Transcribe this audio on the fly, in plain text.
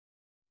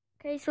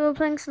Okay, so we're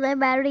playing Slay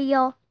Battery,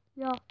 yo.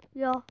 Yeah.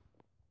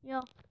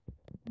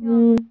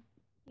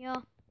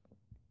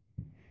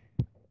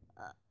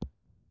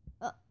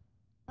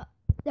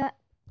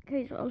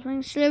 Okay, so I was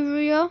playing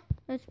Slavery, yo.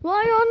 Let's play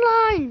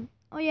online.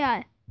 Oh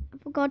yeah, I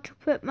forgot to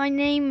put my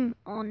name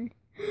on.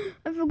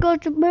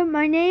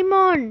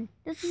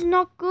 This is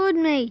not good,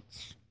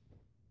 mates.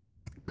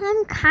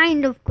 I'm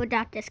kind of good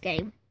at this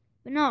game,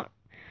 but not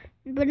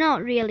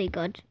really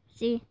good.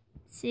 See.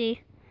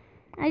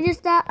 I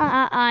just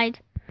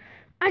died.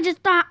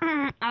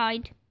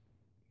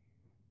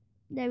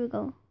 There we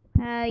go.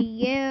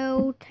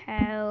 You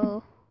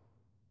tell.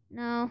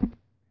 No.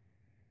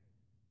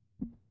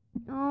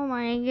 Oh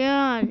my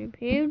god.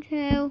 You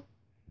tell.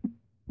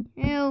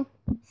 Ew.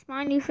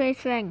 Smiley face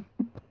thing.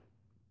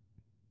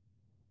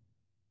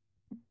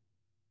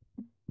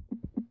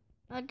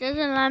 It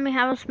doesn't let me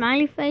have a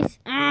smiley face.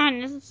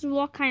 This is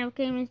what kind of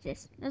game is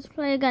this? Let's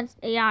play against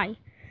AI.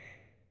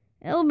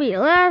 It'll be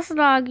less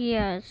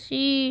laggy.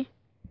 See.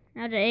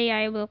 Now the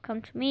AI will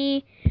come to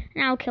me,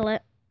 and I'll kill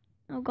it.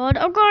 Oh god.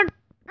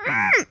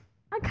 I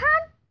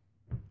can't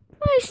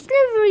play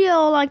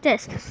Sliverio like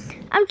this.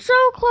 I'm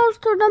so close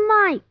to the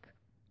mic,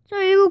 so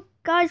you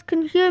guys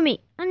can hear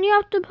me. And you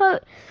have to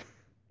put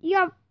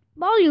your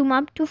volume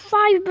up to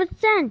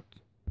 5%,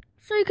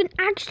 so you can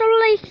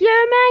actually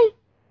hear me.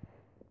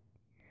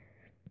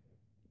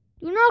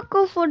 Do not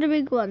go for the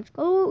big ones.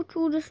 Go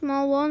to the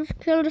small ones,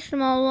 kill the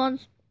small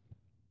ones,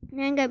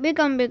 and get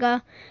bigger and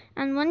bigger.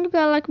 And when you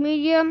get like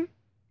medium,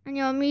 and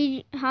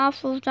you're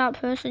half of that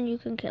person, you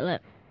can kill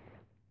it.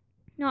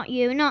 Not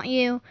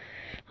you.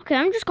 Okay,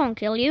 I'm just gonna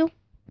kill you.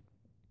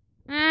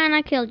 And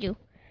I killed you.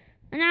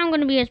 And now I'm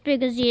gonna be as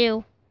big as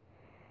you.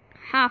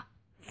 Ha.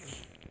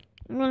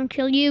 I'm gonna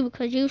kill you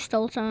because you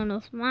stole some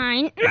of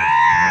mine.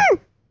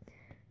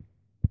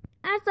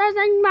 That's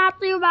nothing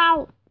Matthew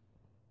about.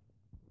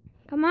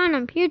 Come on,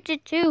 I'm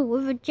Putrid too,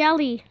 with a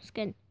jelly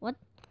skin. What?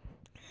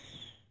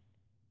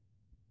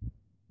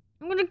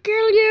 I'm gonna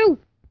kill you!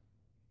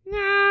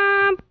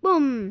 Nah,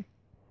 boom.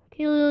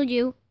 Kill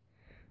you.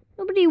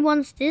 Nobody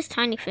wants this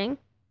tiny thing.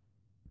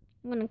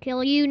 I'm gonna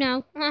kill you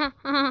now. Come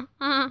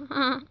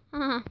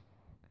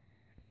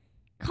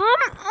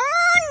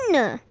on!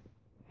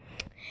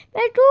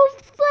 They're too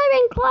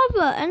flipping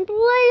clever, and play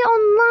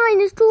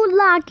online is too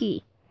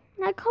laggy.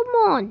 Now, come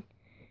on.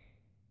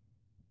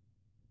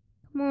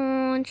 Come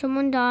on,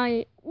 someone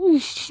die. Ooh,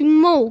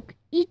 smoke.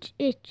 Eat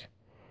it.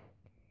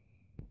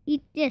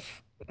 Eat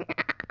this.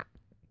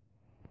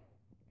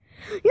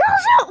 No,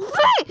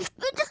 wait!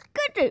 You just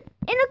get it.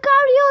 In a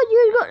cardio,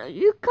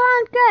 you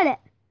can't get it.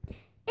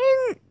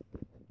 In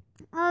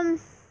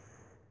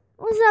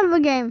what's the other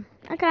game?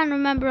 I can't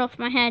remember off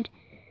my head.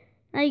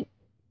 Like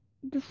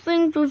the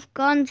things with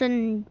guns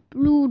and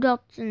blue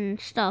dots and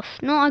stuff.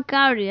 Not a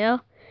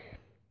cardio.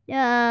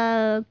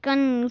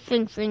 Gun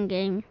thing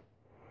game.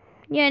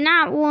 Yeah,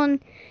 that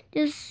one.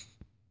 Just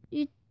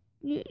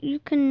you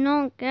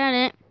cannot get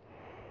it.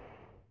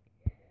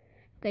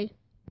 Okay.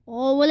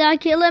 Oh, will I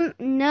kill him?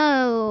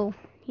 No.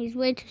 He's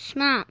way too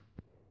smart.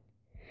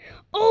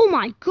 Oh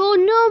my god,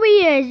 no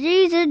he is.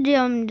 He's a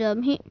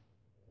dum-dum.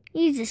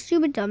 He's a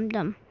stupid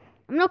dum-dum.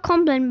 I'm not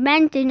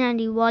complimenting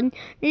anyone.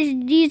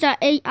 These are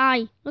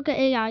AI. Look at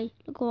AI.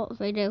 Look what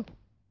they do.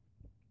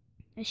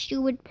 A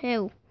stupid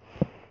pill.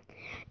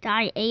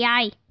 Die,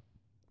 AI.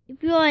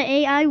 If you're an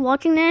AI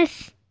watching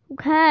this, who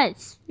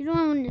cares? You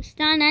don't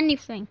understand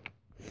anything.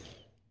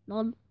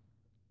 Lol.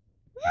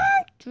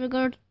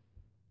 Triggered.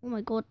 Oh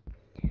my god.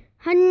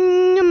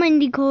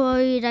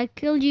 I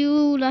killed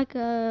you like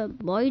a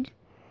void.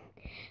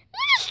 You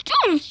just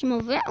stole some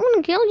of it. I'm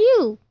gonna kill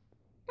you.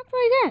 That's what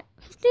I get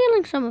for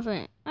stealing some of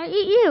it. I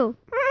eat you.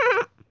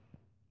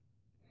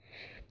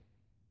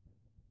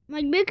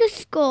 My biggest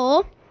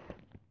score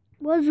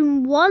was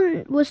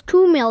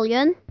 2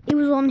 million. It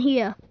was on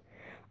here.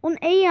 On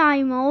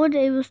AI mode,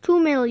 it was 2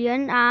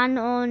 million, and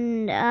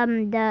on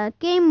the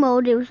game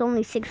mode, it was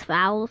only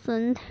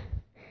 6,000.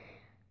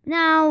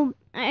 Now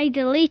I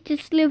deleted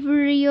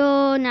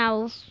Sliverio.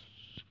 Now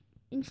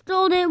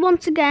installed it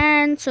once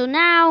again. So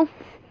now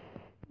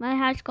my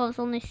high score is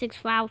only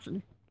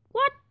 6,000.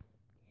 What?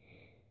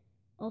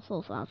 Oh,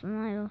 4,000.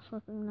 I don't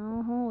fucking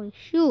know. Holy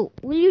shoot!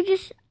 Will you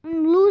just?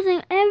 I'm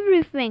losing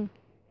everything.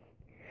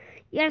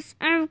 Yes,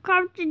 I've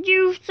captured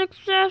you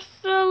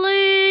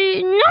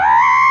successfully. No!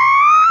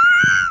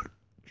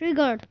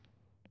 Triggered.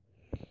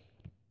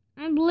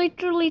 I'm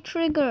literally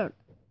triggered.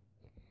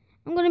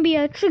 I'm gonna be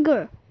a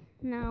trigger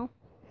now.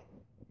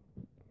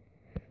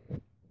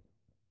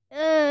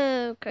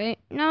 Okay,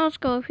 now let's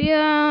go here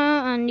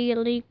and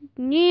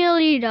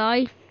nearly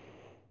die.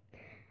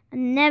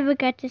 And never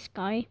get this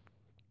guy,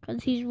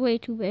 because he's way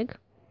too big.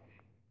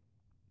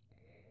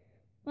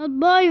 But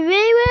boy,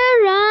 we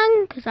were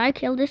wrong, because I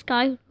killed this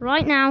guy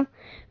right now.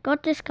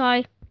 Got this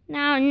guy.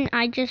 Now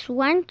I just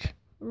went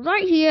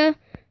right here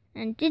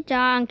and did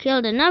that and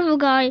killed another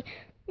guy.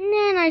 And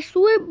then I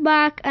swooped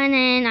back and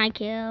then I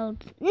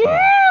killed.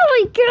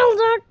 Nearly killed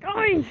that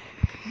guy!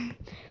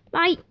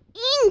 By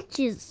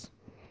inches.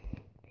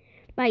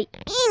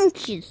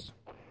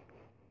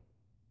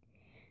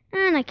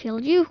 And I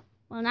killed you.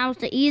 Well, that was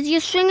the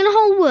easiest thing in the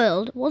whole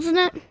world, wasn't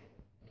it?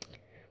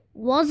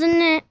 Wasn't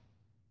it?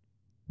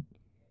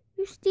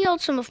 You steal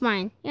some of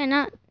mine. Yeah,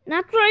 not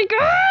very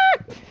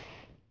good.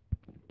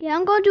 Yeah,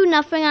 I'm gonna do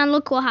nothing and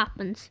look what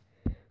happens.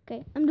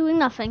 Okay, I'm doing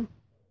nothing.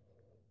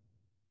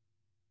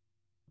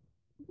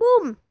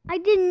 Boom! I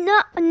did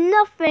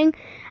nothing,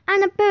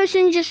 and a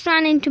person just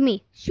ran into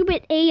me.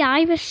 Stupid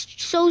AI was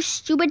so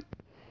stupid.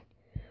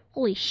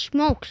 Holy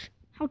smokes!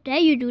 How dare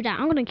you do that?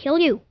 I'm gonna kill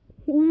you.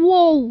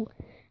 Whoa!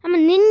 I'm a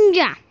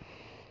ninja.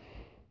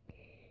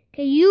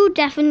 Okay, you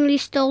definitely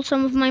stole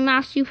some of my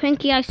mask. You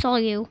Pinky, I saw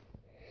you.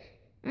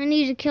 I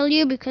need to kill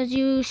you because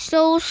you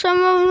stole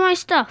some of my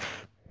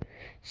stuff.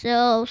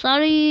 So,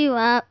 sorry,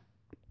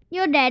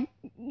 you're dead.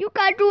 You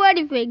can't do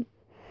anything.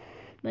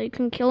 But you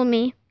can kill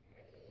me.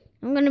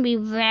 I'm gonna be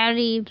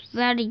very,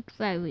 there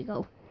we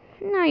go.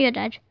 Now you're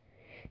dead.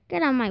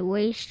 Get out of my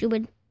way,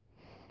 stupid.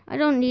 I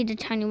don't need the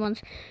tiny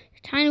ones.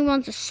 The tiny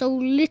ones are so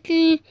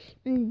little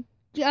and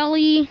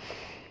jelly.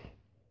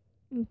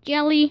 And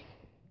jelly.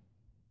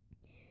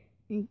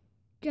 And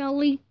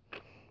jelly.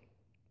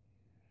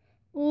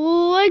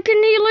 Oh, I can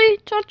nearly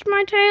touch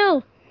my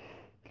tail.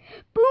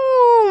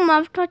 Boom!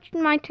 I've touched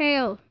my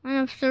tail. And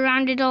I've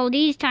surrounded all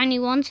these tiny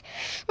ones.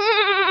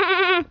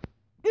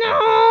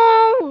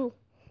 No!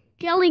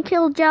 Jelly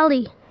killed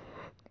Jelly.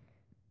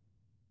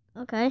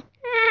 Okay.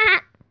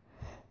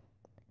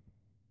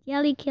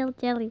 Jelly killed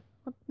Jelly.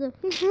 What the?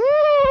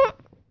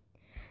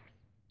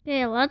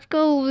 Okay, let's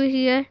go over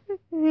here.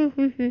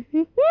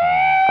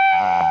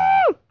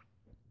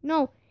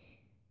 No.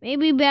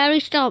 Baby Barry,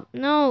 stop.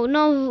 No,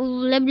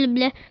 blah, blah,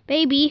 blah.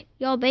 Baby,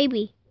 you're a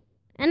baby.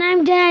 And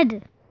I'm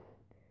dead.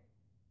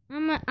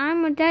 I'm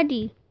a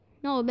daddy.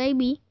 No, a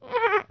baby.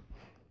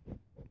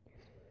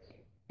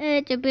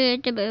 Okay.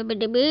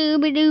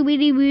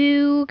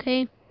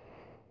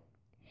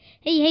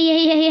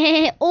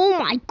 Hey. Oh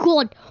my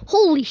god.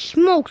 Holy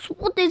smokes.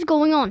 What is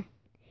going on?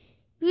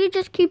 You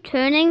just keep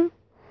turning.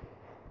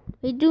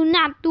 We do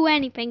not do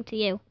anything to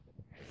you.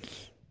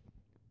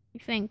 I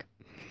think.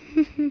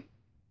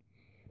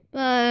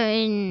 But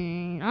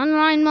in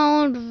online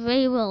mode,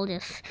 they will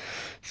just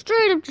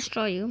straight up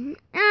destroy you.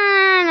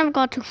 And I've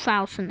got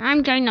 2,000.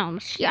 I'm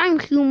ginormous. I'm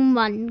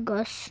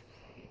humongous.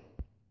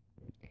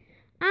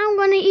 I'm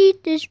gonna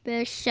eat this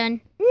person.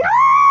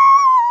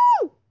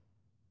 No!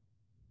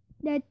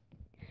 That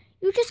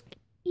you just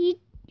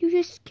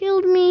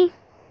killed me.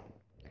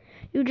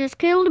 You just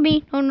killed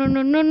me.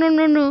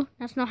 No.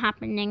 That's not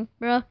happening,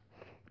 bro.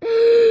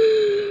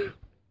 Will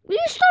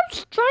you stop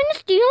trying to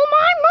steal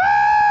my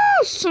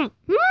mouse?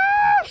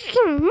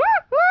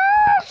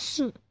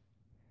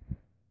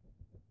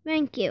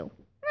 Thank you.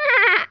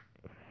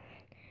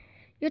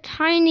 You're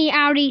tiny,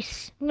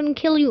 Aries. I'm gonna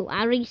kill you,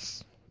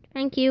 Aries.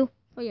 Thank you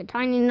for your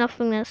tiny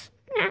nothingness.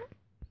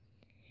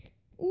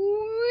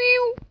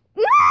 Ooh,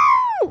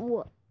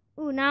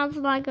 now it's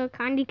like a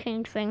candy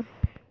cane thing.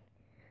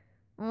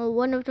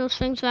 One of those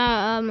things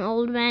that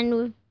old man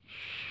with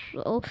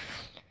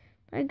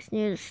legs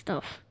near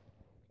stuff.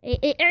 I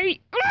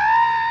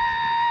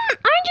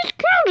just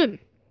killed him.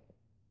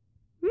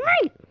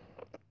 Right.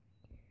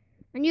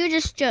 And you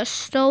just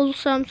stole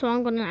some, so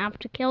I'm gonna have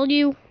to kill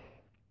you.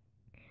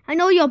 I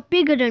know you're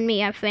bigger than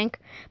me, I think,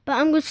 but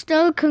I'm gonna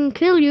still can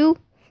kill you.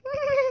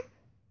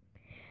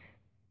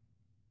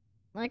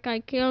 Like I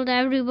killed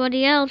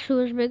everybody else who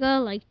was bigger.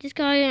 Like this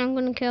guy, I'm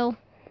gonna kill.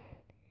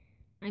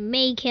 I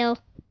may kill.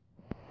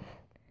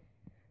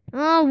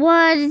 Oh,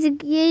 what is it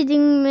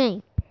getting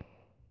me?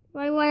 If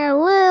I went a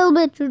little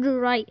bit to the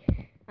right,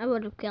 I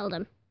would have killed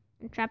him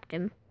and trapped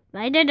him.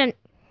 But I didn't.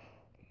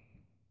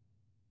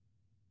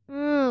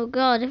 Oh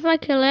god, if I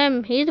kill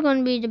him, he's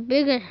gonna be the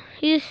bigger.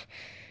 He's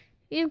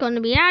gonna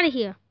be out of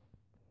here.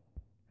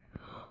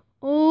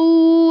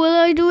 Oh, will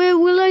I do it?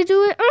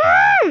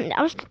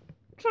 I was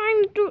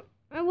trying to do.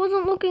 I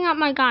wasn't looking at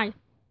my guy.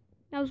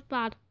 That was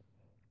bad.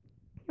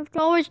 I have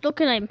to always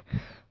look at him.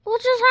 What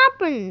just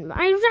happened?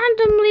 I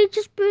randomly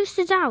just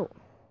bursted out.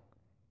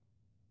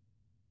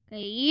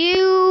 Okay,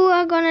 you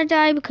are gonna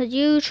die because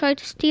you tried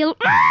to steal.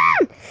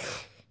 I'm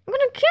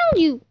gonna kill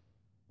you.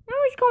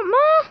 Now he's got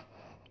more.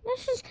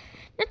 This is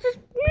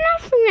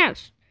nothing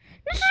else.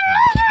 This is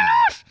nothing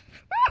else.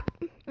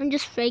 I'm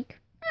just fake.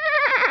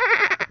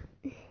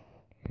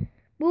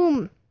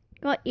 Boom.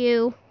 Got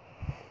you.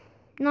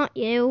 Not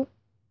you.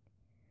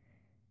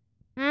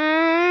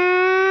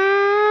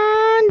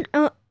 And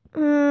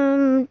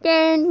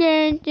dun.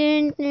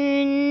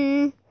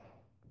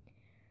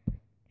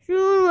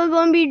 Soon we're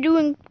gonna be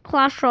doing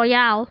Clash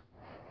Royale.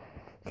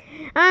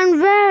 And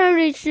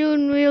very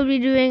soon we'll be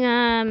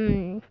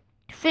doing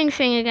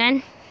thing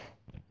again.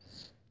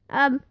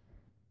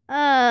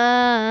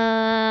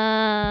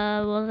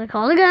 What's it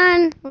called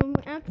again? What am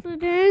I actually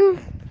doing?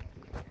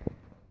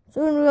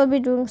 Soon we'll be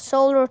doing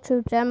Solar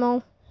 2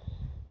 demo.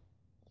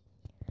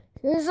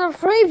 Here's a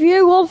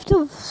preview of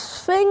the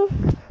thing.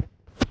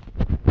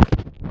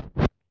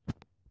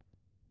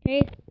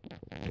 Okay,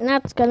 and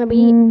that's gonna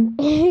be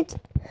it.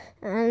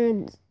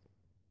 And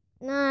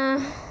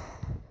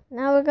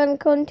Now we're gonna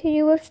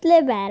continue with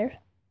Sliver.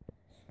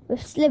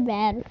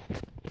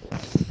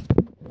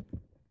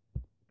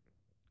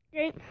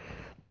 Okay.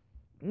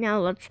 Now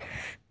let's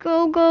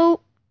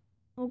go.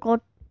 Oh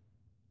god.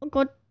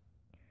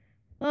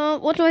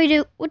 What do I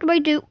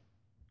do?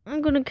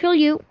 I'm gonna kill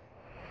you.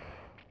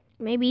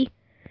 Maybe.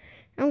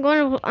 I'm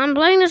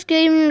playing this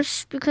game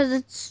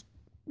because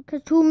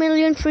 2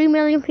 million, 3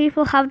 million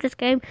people have this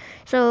game.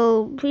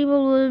 So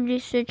people will be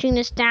searching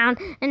this down,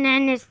 and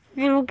then it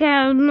will get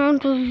a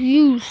amount of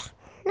views.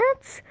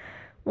 That's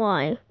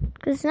why.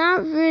 Because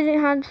that video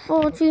had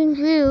 14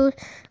 views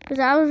because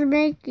I was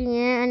making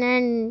it, and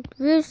then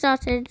views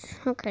started.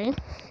 Okay.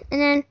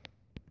 And then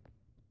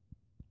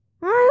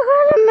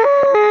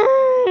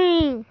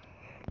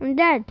I'm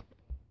dead.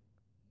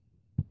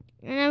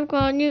 And I've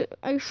got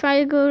I try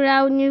to go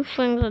down new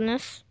things on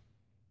this.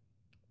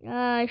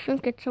 I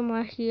think it's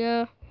somewhere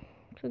here.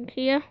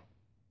 Here.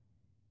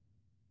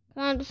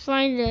 Can't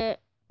find it.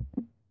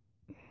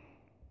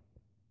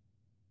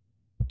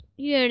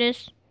 Here it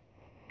is.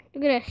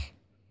 Look at this.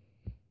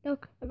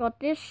 Look, I got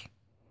this.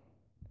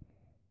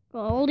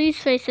 Got all these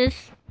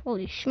faces.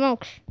 Holy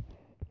smokes.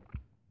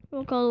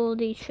 Look at all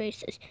these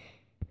faces.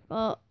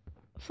 Got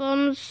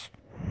thumbs.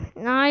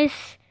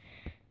 Nice.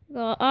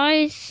 Got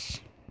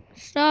eyes.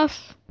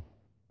 Stuff.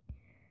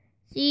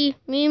 See,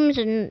 memes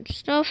and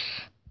stuff.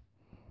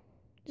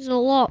 There's a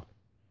lot.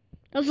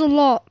 That's a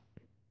lot.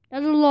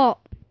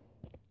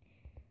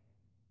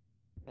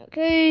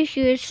 Okay,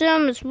 here's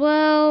some as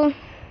well.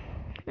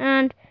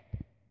 And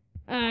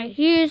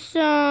here's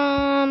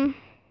some.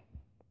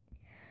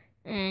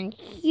 And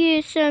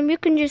here's some. You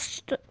can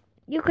just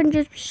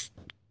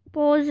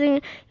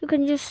pausing. You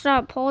can just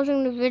start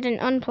pausing the video and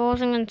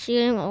unpausing and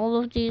seeing all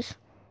of these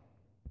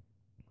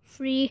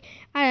 3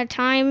 at a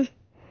time.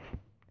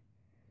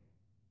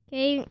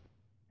 Okay,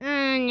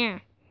 and yeah.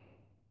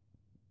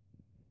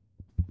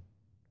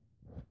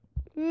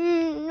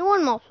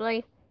 One more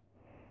play,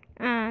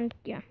 and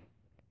yeah.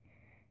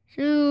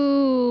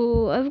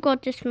 So I've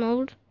got this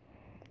mode.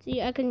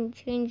 See, I can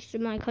change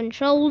my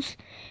controls,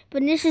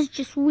 but this is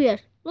just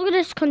weird. Look at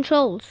this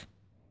controls.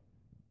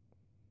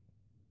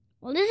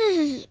 Well, this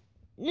is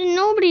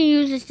nobody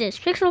uses this.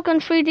 Pixelgun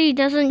 3D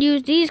doesn't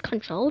use these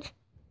controls.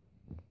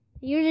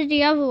 It uses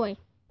the other way.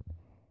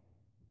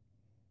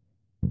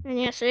 And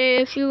yes,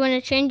 if you want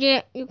to change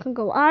it, you can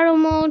go auto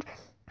mode,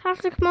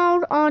 classic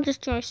mode, or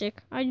just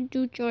joystick. I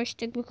do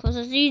joystick because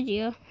it's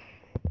easier.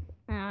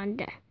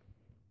 And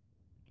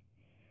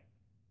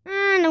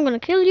I'm gonna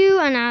kill you,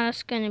 and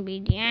that's gonna be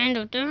the end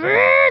of the video.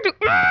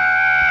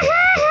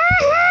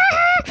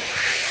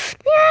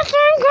 Yes,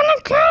 I'm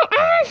gonna kill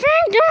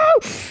everything though.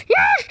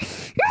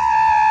 Yes.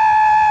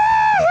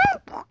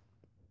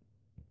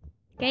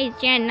 Okay,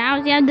 yeah,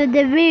 now's the end of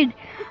the video.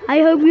 I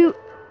hope you.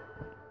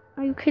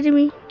 Are you kidding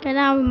me? Get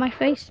out of my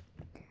face.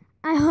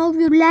 I hope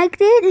you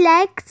liked it.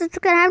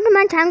 Subscribe to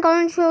my channel, go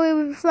and show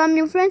it from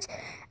your friends,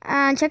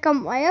 and check out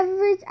my other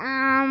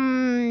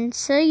videos.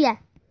 So yeah.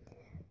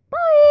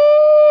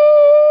 Bye.